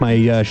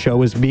My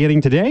show is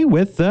beginning today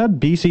with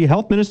BC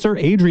Health Minister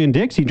Adrian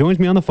Dix. He joins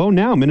me on the phone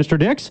now. Minister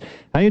Dix,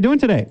 how are you doing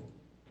today?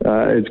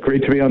 It's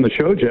great to be on the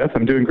show, Jeff.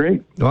 I'm doing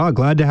great. Well,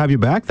 glad to have you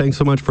back. Thanks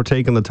so much for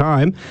taking the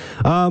time.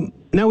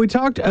 Now, we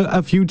talked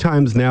a few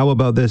times now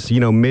about this,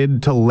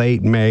 mid to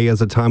late May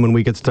as a time when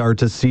we could start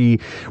to see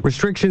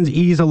restrictions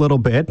ease a little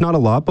bit, not a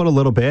lot, but a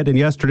little bit. And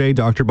yesterday,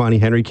 Dr. Bonnie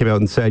Henry came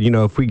out and said,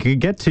 if we could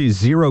get to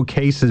 0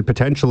 cases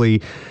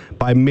potentially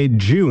by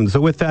mid-June.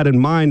 So with that in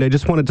mind, I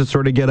just wanted to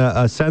sort of get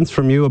a sense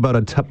from you about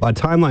a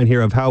timeline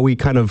here of how we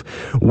kind of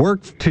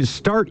work to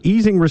start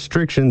easing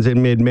restrictions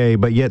in mid-May,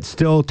 but yet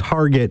still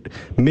target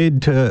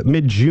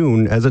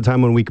mid-June as a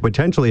time when we could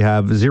potentially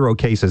have 0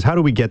 cases. How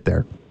do we get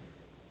there?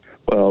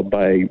 Well,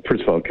 by,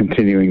 first of all,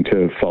 continuing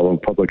to follow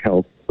public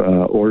health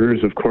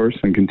orders, of course,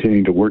 and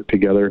continuing to work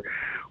together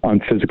on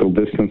physical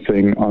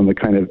distancing, on the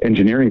kind of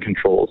engineering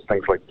controls,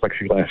 things like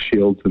plexiglass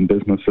shields in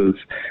businesses,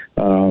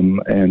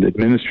 and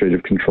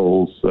administrative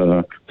controls,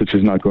 such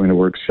as not going to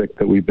work sick,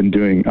 that we've been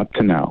doing up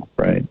to now,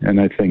 right?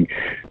 And I think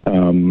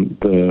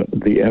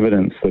the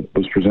evidence that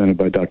was presented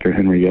by Dr.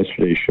 Henry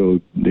yesterday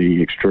showed the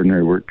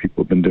extraordinary work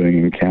people have been doing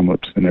in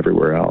Kamloops and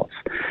everywhere else.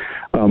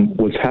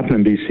 What's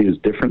happened in BC is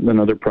different than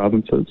other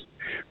provinces.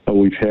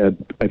 We've had,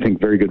 I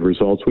think, very good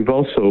results. We've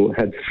also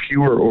had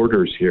fewer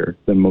orders here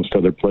than most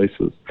other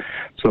places.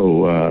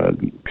 So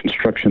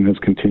construction has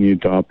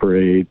continued to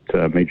operate.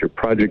 Major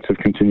projects have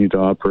continued to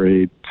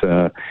operate.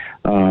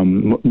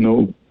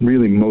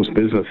 Most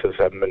businesses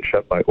haven't been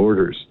shut by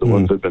orders. The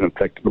ones that have been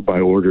affected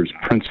by orders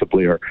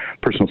principally are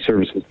personal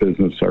services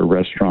business, our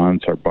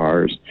restaurants, our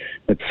bars,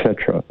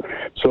 etc.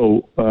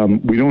 So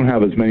we don't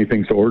have as many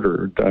things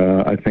ordered.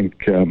 I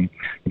think the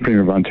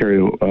Premier of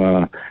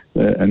Ontario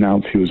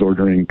announced he was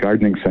ordering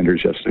gardening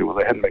centers yesterday. Well,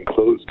 they hadn't been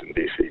closed in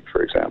BC,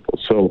 for example.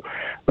 So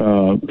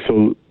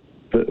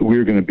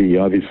we're going to be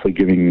obviously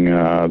giving,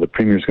 the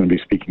Premier's going to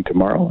be speaking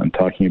tomorrow and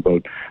talking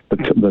about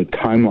the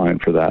timeline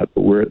for that.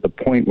 But we're at the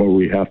point where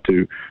we have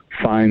to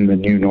find the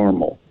new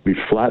normal. We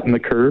flatten the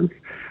curve.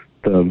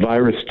 The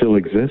virus still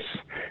exists.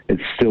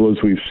 It's still,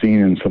 as we've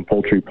seen in some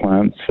poultry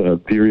plants,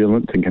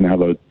 virulent and can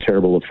have a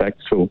terrible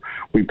effect. So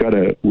we've got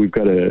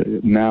to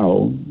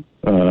now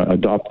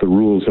adopt the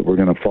rules that we're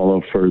going to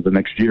follow for the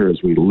next year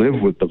as we live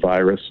with the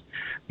virus,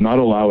 not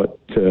allow it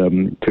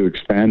to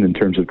expand in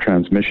terms of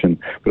transmission,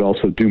 but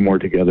also do more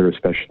together,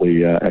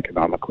 especially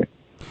economically.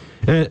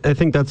 I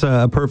think that's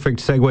a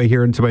perfect segue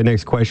here into my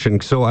next question.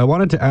 So I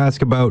wanted to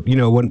ask about,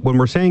 when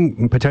we're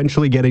saying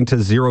potentially getting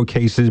to 0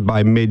 cases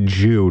by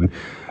mid-June,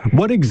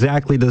 what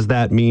exactly does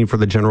that mean for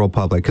the general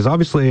public? Because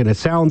obviously, and it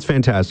sounds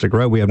fantastic,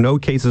 right? We have no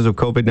cases of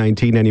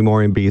COVID-19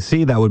 anymore in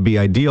BC. That would be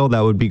ideal. That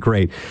would be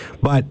great.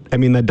 But,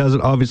 that doesn't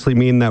obviously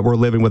mean that we're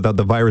living without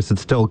the virus.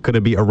 It's still going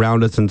to be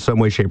around us in some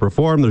way, shape, or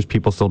form. There's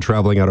people still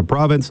traveling out of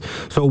province.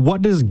 So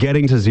what does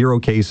getting to 0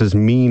 cases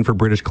mean for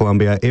British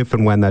Columbia if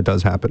and when that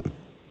does happen?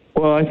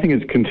 Well, I think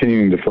it's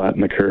continuing to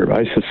flatten the curve.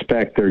 I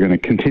suspect there are going to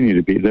continue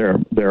to be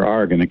cases.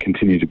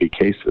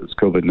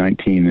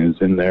 COVID-19 is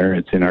in there.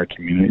 It's in our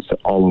communities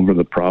all over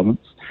the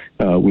province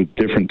with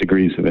different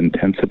degrees of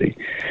intensity,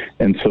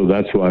 and so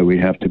that's why we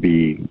have to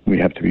be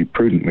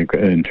prudent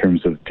in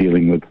terms of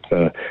dealing with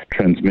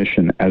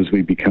transmission as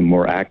we become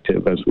more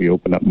active, as we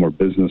open up more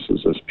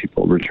businesses, as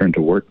people return to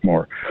work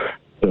more.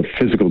 The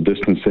physical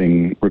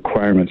distancing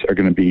requirements are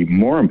going to be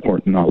more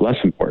important, not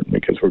less important,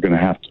 because we're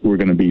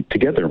going to be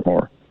together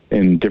more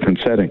in different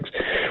settings,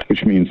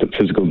 which means that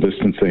physical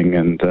distancing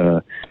and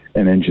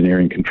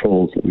engineering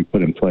controls that we'll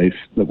put in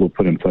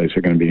place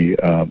are going to be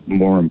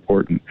more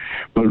important.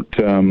 But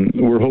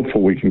we're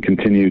hopeful we can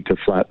continue to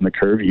flatten the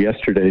curve.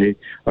 Yesterday,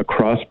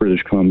 across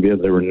British Columbia,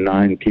 there were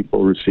 9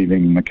 people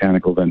receiving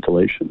mechanical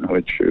ventilation,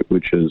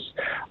 which is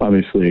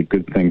obviously a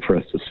good thing for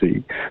us to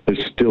see.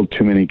 There's still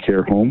too many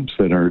care homes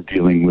that are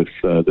dealing with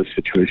this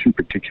situation,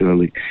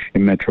 particularly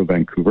in Metro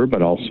Vancouver,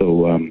 but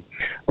also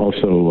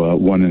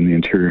one in the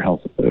Interior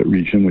Health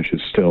region, which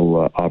is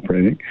still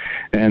operating,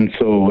 and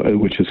so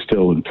which is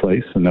still in place.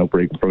 An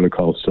outbreak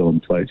protocol is still in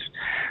place.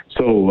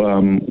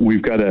 So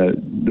we've got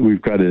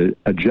to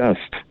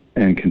adjust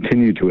and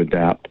continue to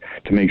adapt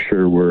to make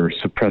sure we're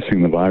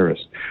suppressing the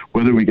virus.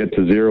 Whether we get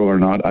to 0 or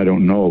not, I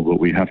don't know, but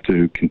we have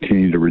to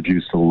continue to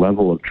reduce the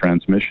level of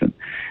transmission,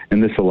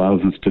 and this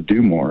allows us to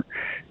do more.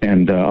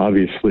 And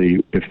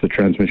obviously, if the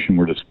transmission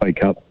were to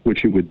spike up,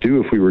 which it would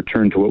do if we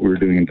returned to what we were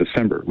doing in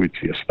December, we'd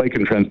see a spike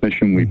in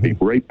transmission, we'd be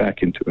right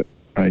back into it,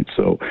 right?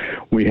 So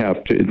we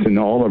have to, it's in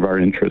all of our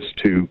interests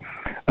to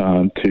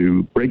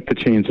break the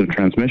chains of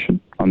transmission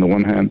on the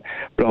one hand,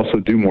 but also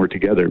do more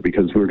together,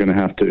 because we're going to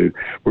have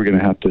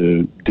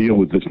to deal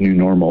with this new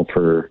normal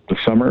for the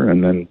summer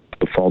and then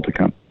the fall to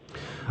come.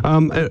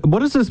 What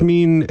does this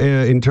mean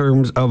in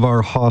terms of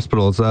our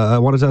hospitals? I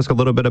wanted to ask a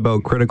little bit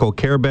about critical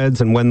care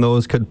beds and when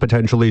those could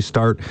potentially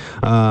start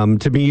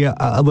to be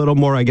a little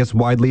more, I guess,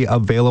 widely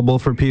available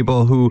for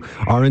people who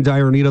are in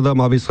dire need of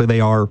them. Obviously,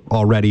 they are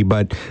already,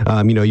 but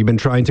you've been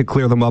trying to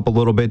clear them up a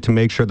little bit to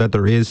make sure that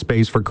there is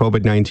space for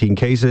COVID-19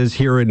 cases.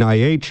 Here in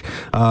IH,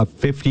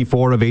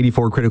 54 of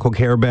 84 critical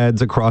care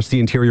beds across the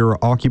interior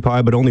are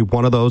occupied, but only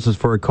one of those is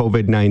for a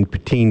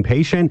COVID-19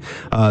 patient.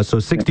 So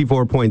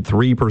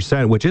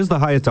 64.3%, which is the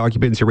highest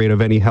occupancy rate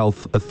of any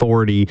health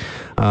authority.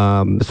 So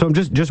I'm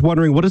just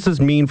wondering, what does this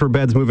mean for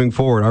beds moving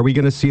forward? Are we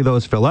going to see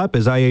those fill up?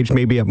 Is IH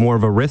maybe at more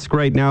of a risk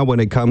right now when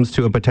it comes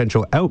to a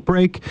potential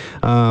outbreak?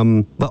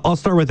 I'll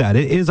start with that.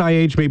 Is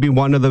IH maybe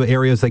one of the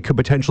areas that could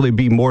potentially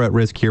be more at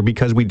risk here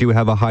because we do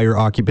have a higher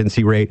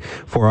occupancy rate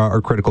for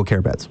our critical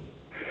care beds?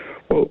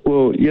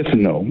 Well, yes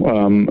and no.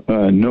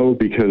 No,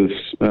 because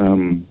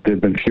there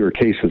have been fewer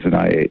cases in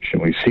IH,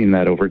 and we've seen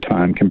that over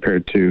time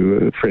compared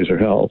to Fraser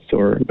Health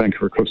or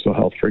Vancouver Coastal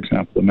Health, for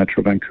example, the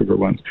Metro Vancouver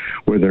ones,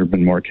 where there have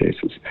been more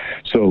cases.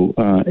 So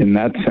in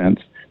that sense,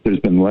 there's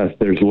less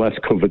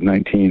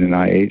COVID-19 in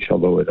IH,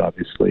 although it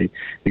obviously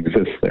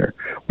exists there.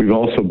 We've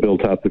also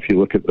built up, if you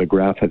look at the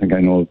graph, I think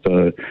I know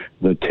the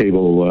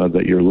table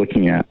that you're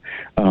looking at,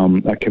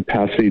 a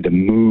capacity to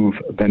move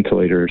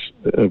ventilators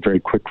very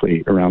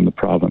quickly around the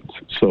province.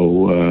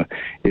 So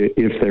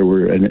if there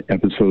were an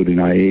episode in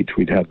IH,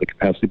 we'd have the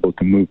capacity both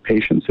to move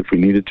patients if we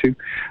needed to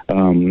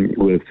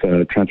with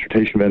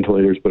transportation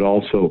ventilators, but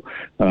also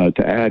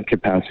to add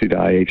capacity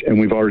to IH.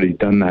 And we've already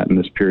done that in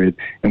this period,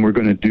 and we're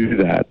going to do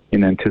that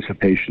in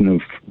anticipation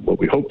of what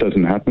we hope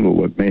doesn't happen, but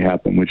what may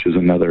happen, which is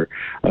another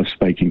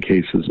spike in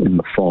cases in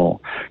the fall.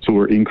 So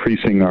we're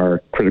increasing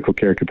our critical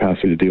care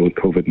capacity to deal with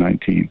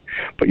COVID-19.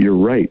 But you're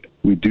right,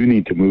 we do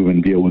need to move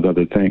and deal with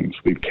other things.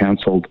 We've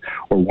canceled,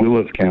 or will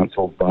have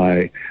canceled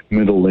by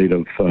late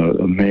of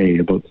May,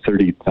 about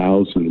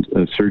 30,000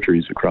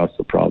 surgeries across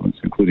the province,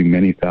 including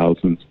many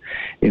thousands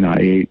in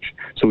IH.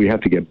 So we have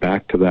to get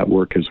back to that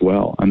work as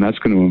well. And that's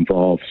going to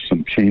involve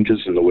some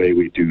changes in the way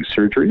we do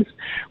surgeries.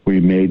 We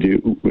may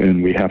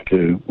have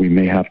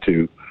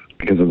to,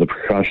 because of the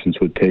precautions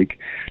would take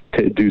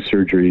to do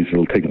surgeries.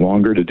 It'll take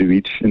longer to do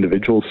each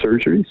individual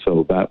surgery,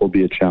 so that will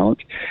be a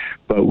challenge.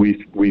 But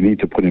we need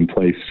to put in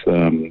place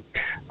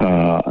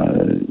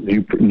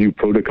new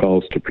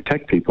protocols to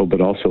protect people,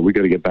 but also we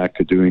got to get back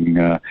to doing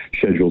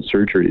scheduled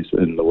surgeries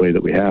in the way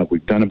that we have.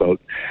 We've done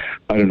about,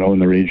 in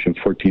the range of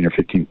 14 or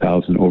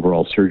 15,000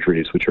 overall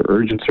surgeries, which are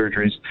urgent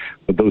surgeries,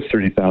 but those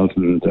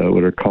 30,000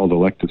 what are called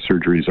elective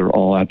surgeries are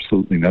all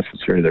absolutely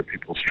necessary. There are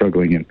people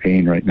struggling in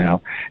pain right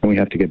now, and we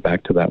have to get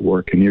back to that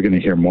work, and you're going to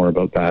hear more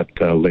about that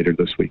later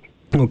this week.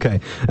 Okay.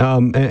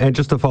 And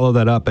just to follow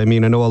that up, I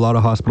know a lot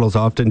of hospitals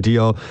often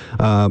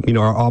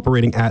are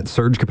operating at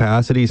surge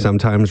capacity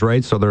sometimes,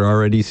 right? So they're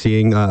already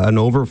seeing an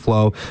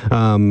overflow.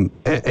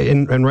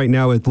 And right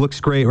now it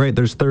looks great, right?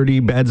 There's 30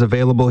 beds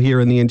available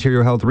here in the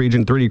Interior Health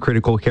Region, 30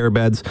 critical care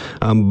beds.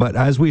 But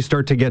as we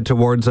start to get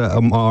towards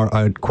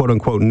a quote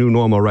unquote new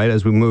normal, right?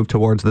 As we move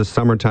towards the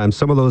summertime,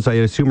 some of those I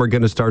assume are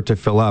going to start to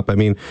fill up.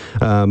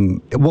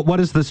 What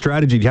is the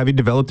strategy? Have you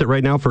developed it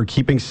right now for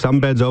keeping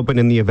some beds open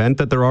in the event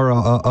that there are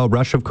a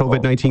rush of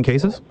COVID-19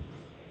 cases?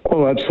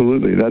 Oh,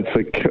 absolutely. That's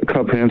a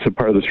comprehensive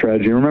part of the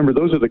strategy. Remember,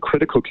 those are the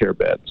critical care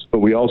beds, but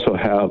we also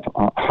have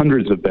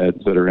hundreds of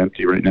beds that are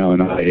empty right now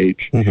in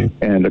IH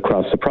and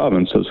across the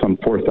province, so some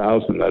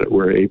 4,000 that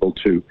we're able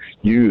to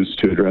use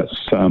to address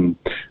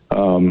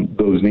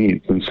those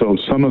needs. And so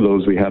some of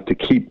those we have to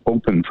keep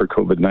open for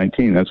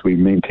COVID-19 as we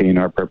maintain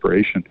our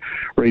preparation.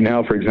 Right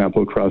now, for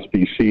example, across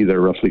BC,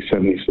 there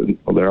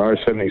are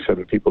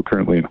 77 people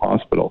currently in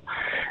hospital,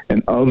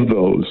 and of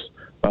those,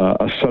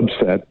 a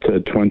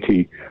subset,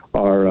 20,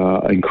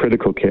 are in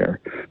critical care.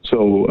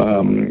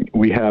 So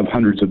we have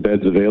hundreds of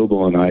beds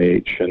available in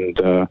IH,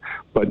 and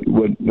but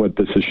what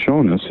this has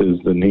shown us is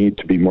the need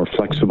to be more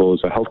flexible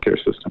as a healthcare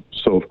system.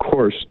 So of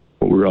course,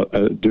 what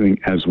we're doing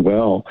as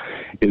well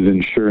is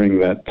ensuring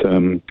that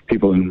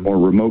people in more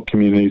remote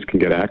communities can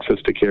get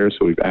access to care.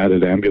 So we've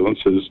added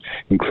ambulances,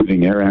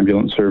 including air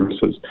ambulance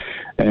services,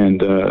 and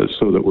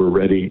so that we're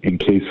ready in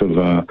case of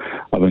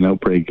an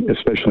outbreak,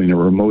 especially in a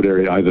remote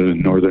area, either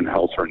in Northern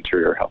Health or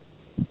Interior Health.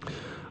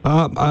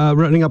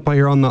 Running up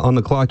here on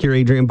the clock here,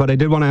 Adrian, but I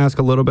did want to ask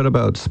a little bit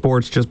about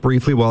sports just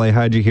briefly while I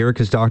had you here,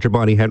 because Dr.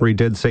 Bonnie Henry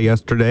did say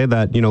yesterday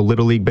that,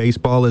 Little League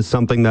Baseball is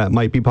something that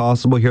might be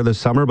possible here this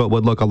summer, but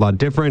would look a lot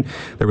different.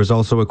 There was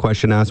also a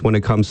question asked when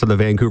it comes to the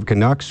Vancouver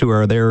Canucks, who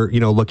are there,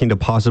 looking to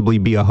possibly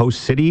be a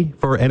host city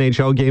for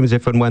NHL games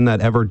if and when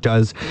that ever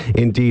does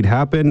indeed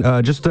happen.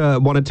 Just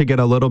wanted to get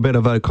a little bit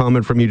of a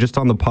comment from you just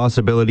on the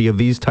possibility of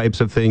these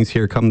types of things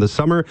here come the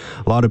summer.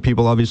 A lot of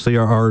people obviously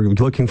are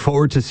looking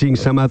forward to seeing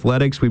some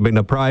athletics. We've been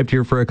deprived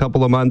here for a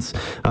couple of months.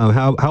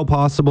 How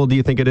possible do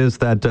you think it is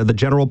that the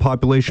general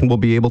population will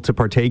be able to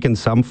partake in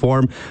some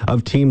form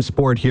of team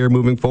sport here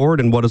moving forward?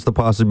 And what is the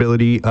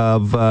possibility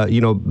of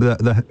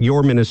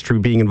your ministry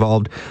being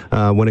involved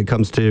when it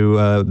comes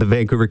to the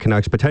Vancouver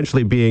Canucks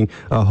potentially being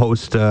a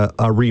host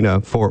arena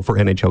for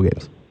NHL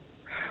games?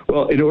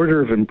 Well, in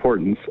order of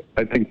importance,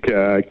 I think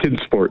kids'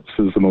 sports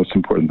is the most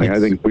important thing. Yes. I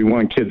think we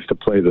want kids to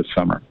play this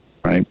summer,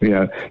 right? We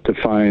have to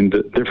find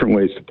different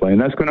ways to play, and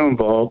that's going to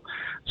involve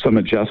some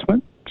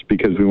adjustment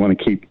because we want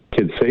to keep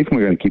kids safe and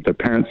we want to keep their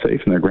parents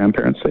safe and their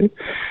grandparents safe.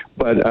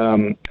 But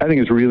I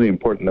think it's really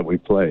important that we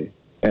play,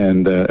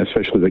 and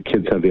especially that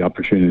kids have the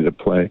opportunity to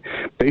play.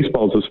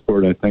 Baseball is a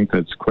sport, I think,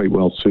 that's quite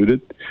well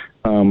suited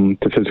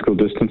to physical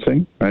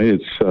distancing, right?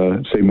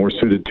 It's, say, more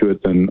suited to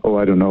it than,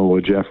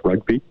 a Jeff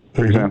rugby,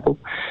 for example.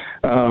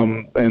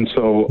 And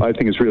so I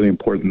think it's really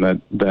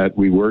important that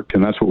we work,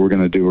 and that's what we're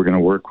going to do. We're going to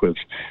work with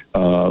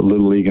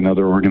Little League and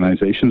other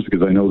organizations,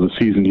 because I know the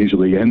season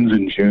usually ends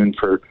in June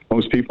for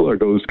most people, or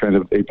goes kind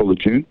of April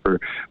to June for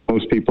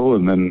most people,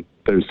 and then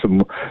there's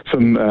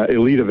some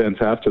elite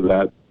events after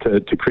that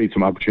to create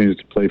some opportunities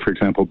to play, for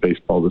example,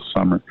 baseball this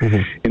summer.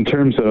 In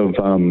terms of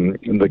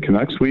the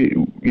Canucks,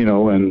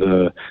 and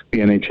the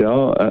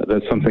NHL,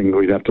 that's something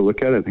we'd have to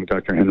look at. I think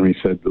Dr. Henry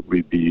said that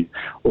we'd be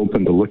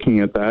open to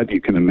looking at that.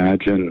 You can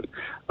imagine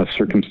a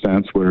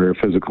circumstance where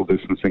physical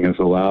distancing is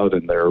allowed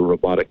and there are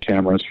robotic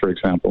cameras, for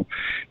example.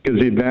 Because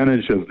the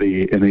advantage of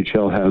the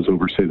NHL has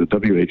over, say, the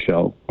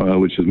WHL,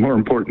 which is more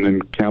important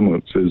in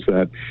Kamloops, is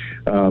that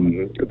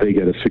they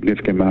get a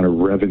significant amount of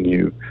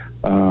revenue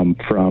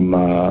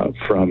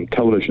from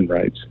television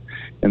rights.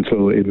 And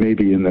so it may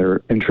be in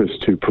their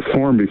interest to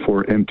perform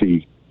before an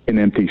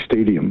empty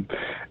stadium.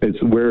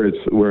 It's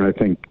where I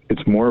think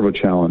it's more of a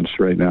challenge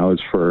right now is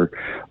for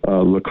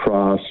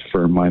lacrosse,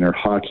 for minor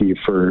hockey,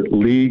 for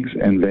leagues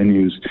and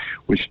venues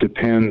which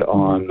depend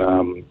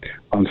on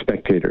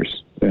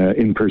spectators,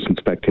 in-person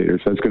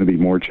spectators. That's going to be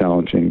more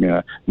challenging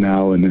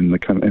now and in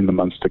the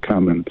months to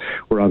come, and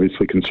we're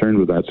obviously concerned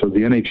with that. So the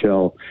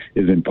NHL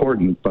is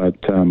important, but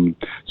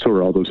so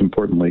are all those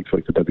important leagues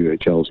like the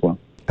WHL as well.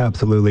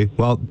 Absolutely.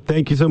 Well,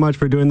 thank you so much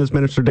for doing this,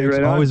 Minister Dix.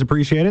 Always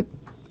appreciate it.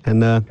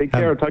 And take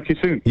care. I'll talk to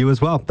you soon. You as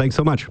well. Thanks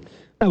so much.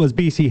 That was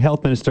BC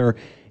Health Minister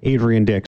Adrian Dix.